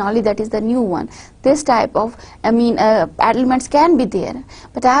what is the knowledge that is the new one. This type of elements can be there,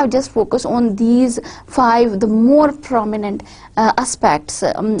 but I have just focused on these 5, the more prominent aspects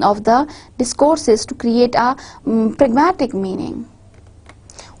of the discourses to create a pragmatic meaning.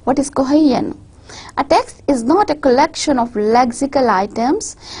 What is cohesion? A text is not a collection of lexical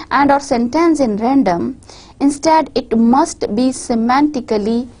items and or sentence in random. Instead, it must be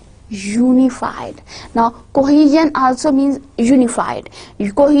semantically unified. Now, cohesion also means unified.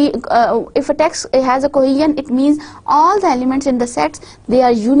 If a text has a cohesion, it means all the elements in the text, they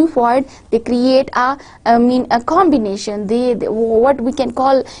are unified. They create a combination. What we can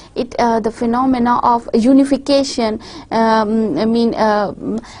call it the phenomena of unification.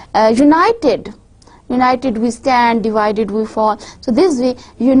 United we stand, divided we fall. So this way,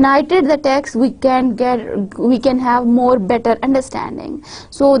 united the text, we can have more better understanding.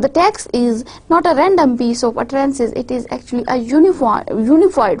 So the text is not a random piece of utterances, it is actually a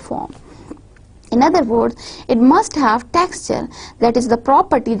unified form. In other words, it must have texture, that is the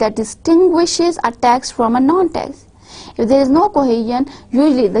property that distinguishes a text from a non-text. If there is no cohesion,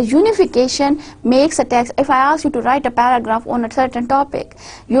 usually the unification makes a text. If I ask you to write a paragraph on a certain topic,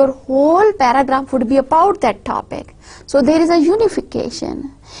 your whole paragraph would be about that topic. So there is a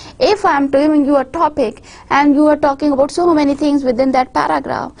unification. If I am giving you a topic and you are talking about so many things within that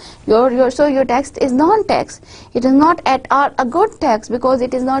paragraph, your text is non-text. It is not at all a good text because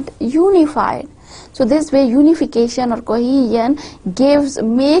it is not unified. So this way, unification or cohesion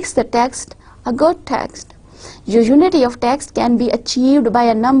makes the text a good text. Your unity of text can be achieved by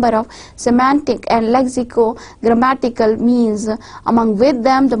a number of semantic and lexico-grammatical means. Among with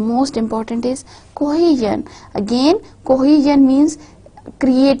them, the most important is cohesion. Again, cohesion means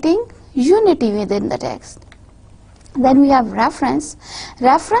creating unity within the text. Then we have reference.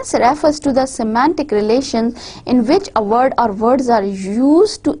 Reference refers to the semantic relations in which a word or words are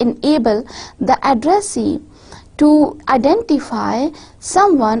used to enable the addressee to identify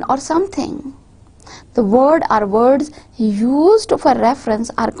someone or something. The word or words used for reference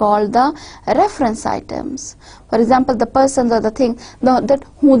are called the reference items. For example, the persons or the thing to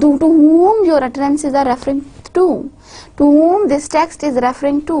whom your utterances are referring to whom this text is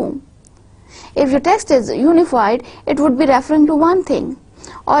referring to. If your text is unified, it would be referring to one thing.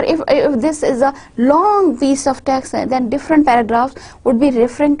 Or if this is a long piece of text, then different paragraphs would be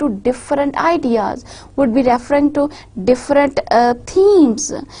referring to different ideas, would be referring to different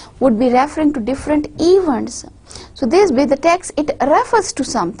themes, would be referring to different events. So this way the text, it refers to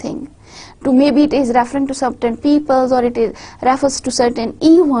something. To maybe it is referring to certain peoples, or it refers to certain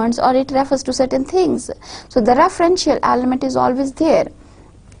events, or it refers to certain things. So the referential element is always there.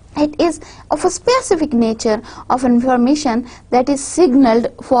 It is of a specific nature of information that is signaled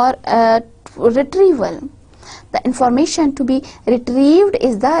for retrieval. The information to be retrieved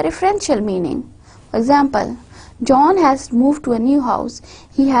is the referential meaning. For example, John has moved to a new house.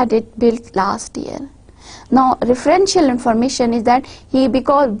 He had it built last year. Now, referential information is that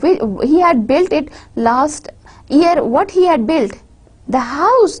because he had built it last year, what he had built? The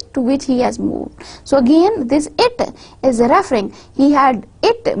house to which he has moved. So again, this it is referring, he had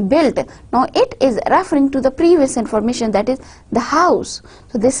it built. Now it is referring to the previous information, that is the house.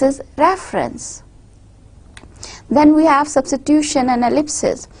 So this is reference. Then we have substitution and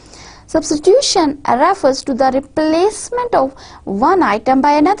ellipsis. Substitution refers to the replacement of one item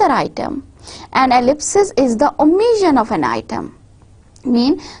by another item, and ellipsis is the omission of an item.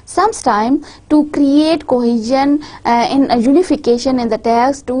 Sometimes to create cohesion in a unification in the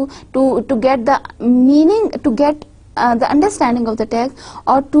text, to get the meaning, to get the understanding of the text,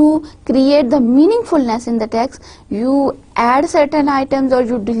 or to create the meaningfulness in the text, you add certain items or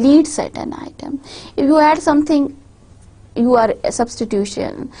you delete certain items. If you add something, you are a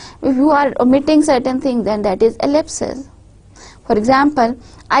substitution. If you are omitting certain things, then that is ellipsis. For example,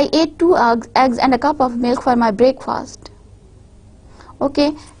 I ate 2 eggs and a cup of milk for my breakfast.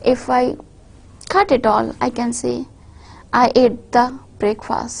 Okay, if I cut it all, I can say I ate the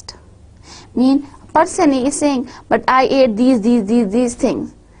breakfast. Person A is saying, but I ate these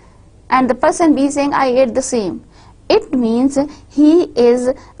things, and the person B is saying I ate the same. It means he is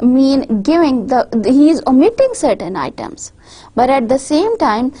he is omitting certain items, but at the same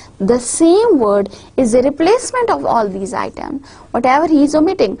time the same word is a replacement of all these items, whatever he is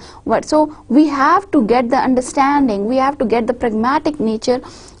omitting. So we have to get the understanding, we have to get the pragmatic nature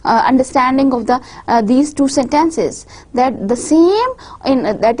understanding of these two sentences, that the same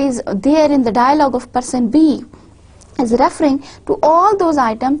that is there in the dialogue of person B is referring to all those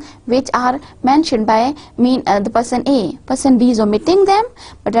items which are mentioned by the person A. Person B is omitting them,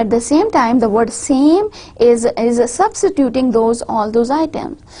 but at the same time the word same is substituting all those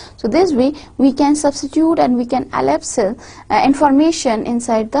items. So this way we can substitute and we can ellipse information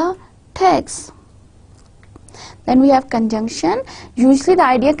inside the text. Then we have conjunction. Usually the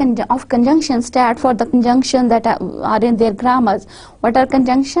idea of conjunction stands for the conjunctions that are in their grammars. What are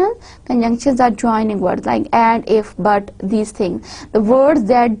conjunctions? Conjunctions are joining words like and, if, but, these things. The words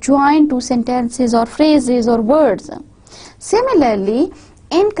that join two sentences or phrases or words. Similarly,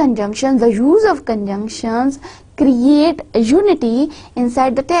 in conjunction, the use of conjunctions create a unity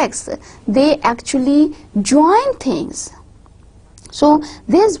inside the text. They actually join things. So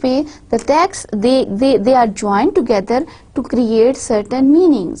this way the text, they are joined together to create certain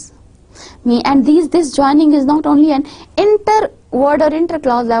meanings. And this joining is not only an inter-word or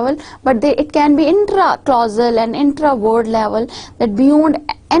inter-clause level, but it can be intra-clausal and intra-word level, that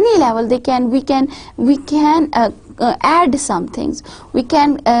beyond any level we can add some things, we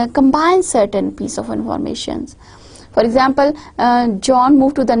can combine certain piece of information. For example, John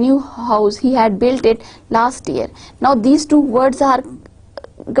moved to the new house. He had built it last year. Now these two words are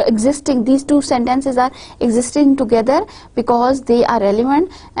existing, these two sentences are existing together because they are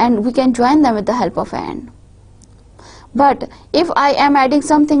relevant and we can join them with the help of and. But if I am adding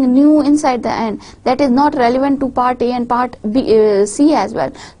something new inside the and, that is not relevant to part A and part B, C as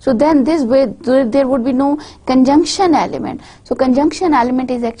well. So then this way there would be no conjunction element. So conjunction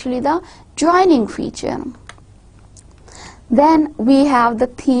element is actually the joining feature. Then we have the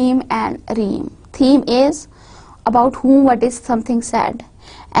theme and rhyme. Theme is about whom what is something said,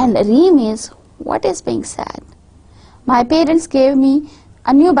 and rhyme is what is being said. My parents gave me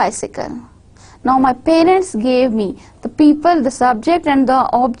a new bicycle. Now my parents gave me, the people, the subject and the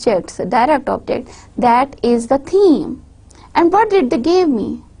objects, the direct object, that is the theme. And what did they give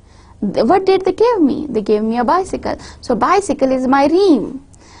me? What did they give me? They gave me a bicycle. So bicycle is my rhyme.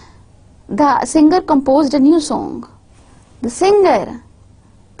 The singer composed a new song. The singer,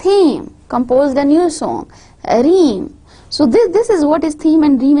 theme, composed a new song, a rhyme. So this is what is theme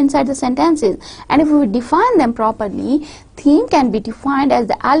and rhyme inside the sentences. And if we define them properly, theme can be defined as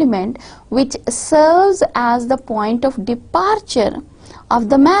the element which serves as the point of departure of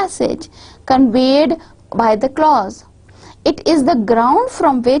the message conveyed by the clause. It is the ground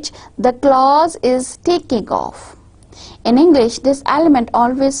from which the clause is taking off. In English, this element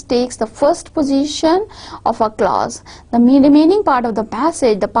always takes the first position of a clause. The remaining part of the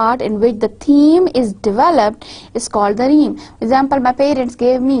passage, the part in which the theme is developed, is called the rhyme. For example, my parents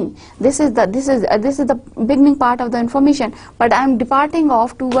gave me. This is the beginning part of the information, but I am departing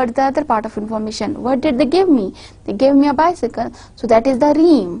off towards the other part of information. What did they give me? They gave me a bicycle. So that is the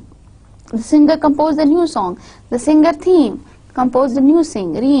rhyme. The singer composed a new song. The singer theme composed a new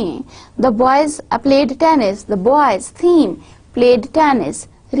rhyme. The boys played tennis. The boys theme played tennis,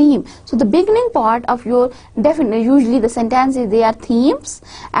 rhyme. So the beginning part of your usually the sentences, they are themes,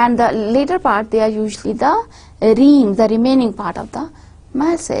 and the later part, they are usually the rhyme, the remaining part of the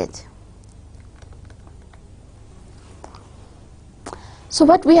message. So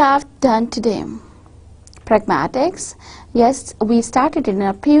what we have done today? Pragmatics. Yes, we started in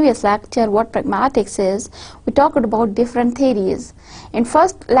a previous lecture what pragmatics is. We talked about different theories. In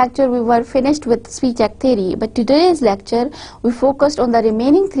first lecture we were finished with speech act theory, but today's lecture we focused on the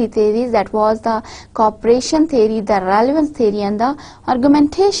remaining three theories, that was the cooperation theory, the relevance theory, and the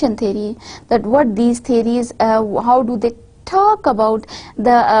argumentation theory. That what these theories, how do they talk about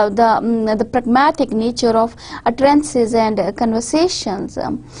the pragmatic nature of utterances and conversations.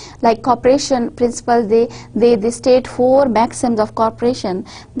 Like cooperation principles, they state 4 maxims of cooperation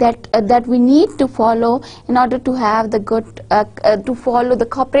that we need to follow in order to have the good to follow the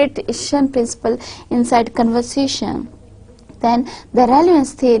cooperation principle inside conversation. Then the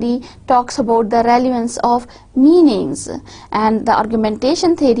relevance theory talks about the relevance of meanings, and the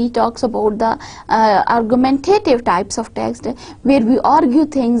argumentation theory talks about the argumentative types of text, where we argue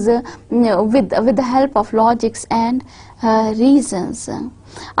things with the help of logics and reasons.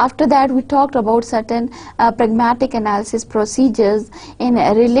 After that, we talked about certain pragmatic analysis procedures in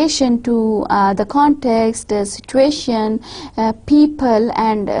relation to the context, situation, people,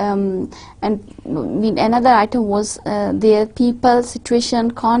 and another item was there: people,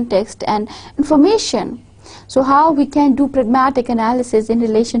 situation, context, and information. So how we can do pragmatic analysis in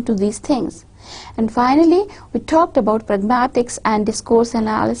relation to these things. And finally, we talked about pragmatics and discourse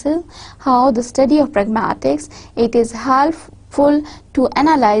analysis, how the study of pragmatics, it is helpful to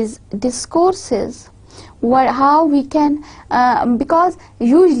analyze discourses. How we can, because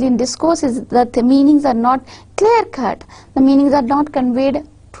usually in discourses the meanings are not clear cut, the meanings are not conveyed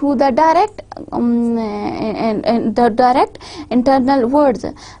through the direct internal words.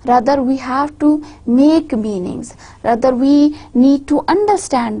 Rather, we have to make meanings. Rather, we need to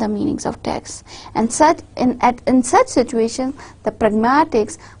understand the meanings of text. And in such situations, the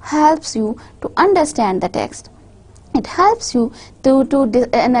pragmatics helps you to understand the text. It helps you to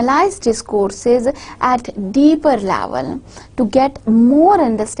analyze discourses at deeper level, to get more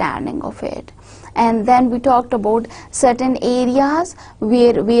understanding of it. And then we talked about certain areas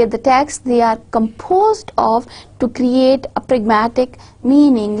where the text, they are composed of to create a pragmatic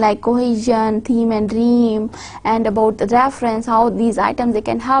meaning, like cohesion, theme, and rhyme, and about the reference, how these items, they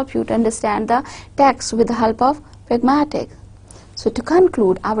can help you to understand the text with the help of pragmatics. So to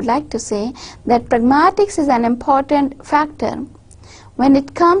conclude, I would like to say that pragmatics is an important factor when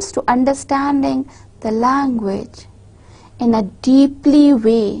it comes to understanding the language in a deeply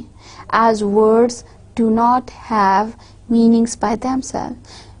way, as words do not have meanings by themselves.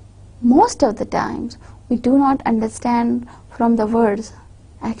 Most of the times we do not understand from the words.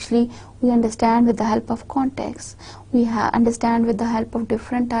 Actually, we understand with the help of context. We understand with the help of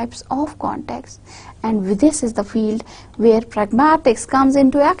different types of context. And this is the field where pragmatics comes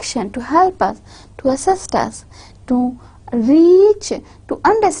into action to help us, to assist us, to reach, to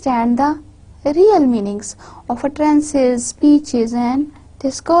understand the real meanings of utterances, speeches, and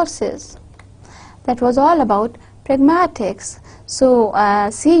discourses. That was all about pragmatics. So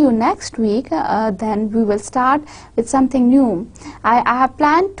see you next week. Then we will start with something new. I have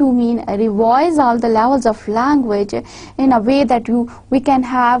planned to revise all the levels of language in a way that we can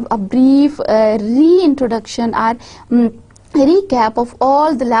have a brief reintroduction or recap of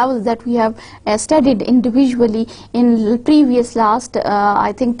all the levels that we have studied individually in previous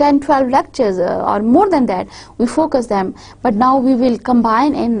I think 10-12 lectures or more than that. We focus them, but now we will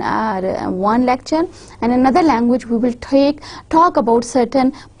combine in one lecture, and another language we will talk about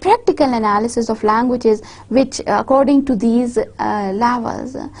certain practical analysis of languages which according to these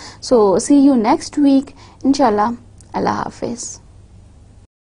levels. So see you next week, inshallah. Allah Hafiz.